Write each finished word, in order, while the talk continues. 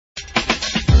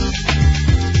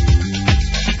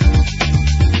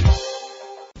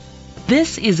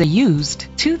This is a used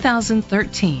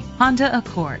 2013 Honda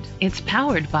Accord. It's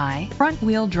powered by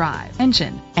front-wheel drive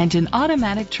engine and an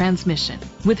automatic transmission.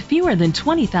 With fewer than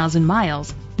 20,000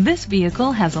 miles, this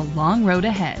vehicle has a long road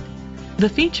ahead. The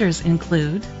features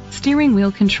include steering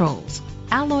wheel controls,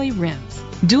 alloy rims,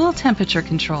 dual temperature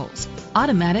controls,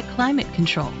 automatic climate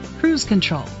control, cruise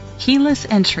control, keyless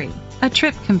entry, a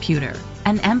trip computer,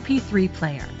 an MP3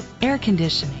 player, air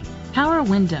conditioning, power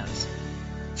windows.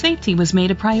 Safety was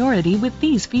made a priority with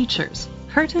these features: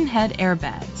 curtain head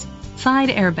airbags, side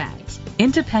airbags,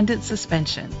 independent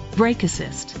suspension, brake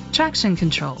assist, traction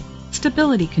control,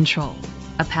 stability control,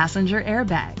 a passenger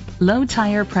airbag, low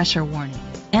tire pressure warning,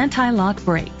 anti-lock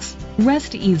brakes.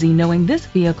 Rest easy knowing this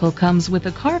vehicle comes with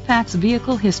a Carfax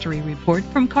Vehicle History Report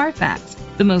from Carfax,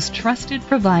 the most trusted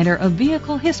provider of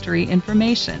vehicle history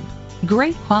information.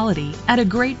 Great quality at a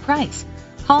great price.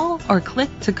 Call or click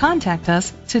to contact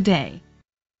us today.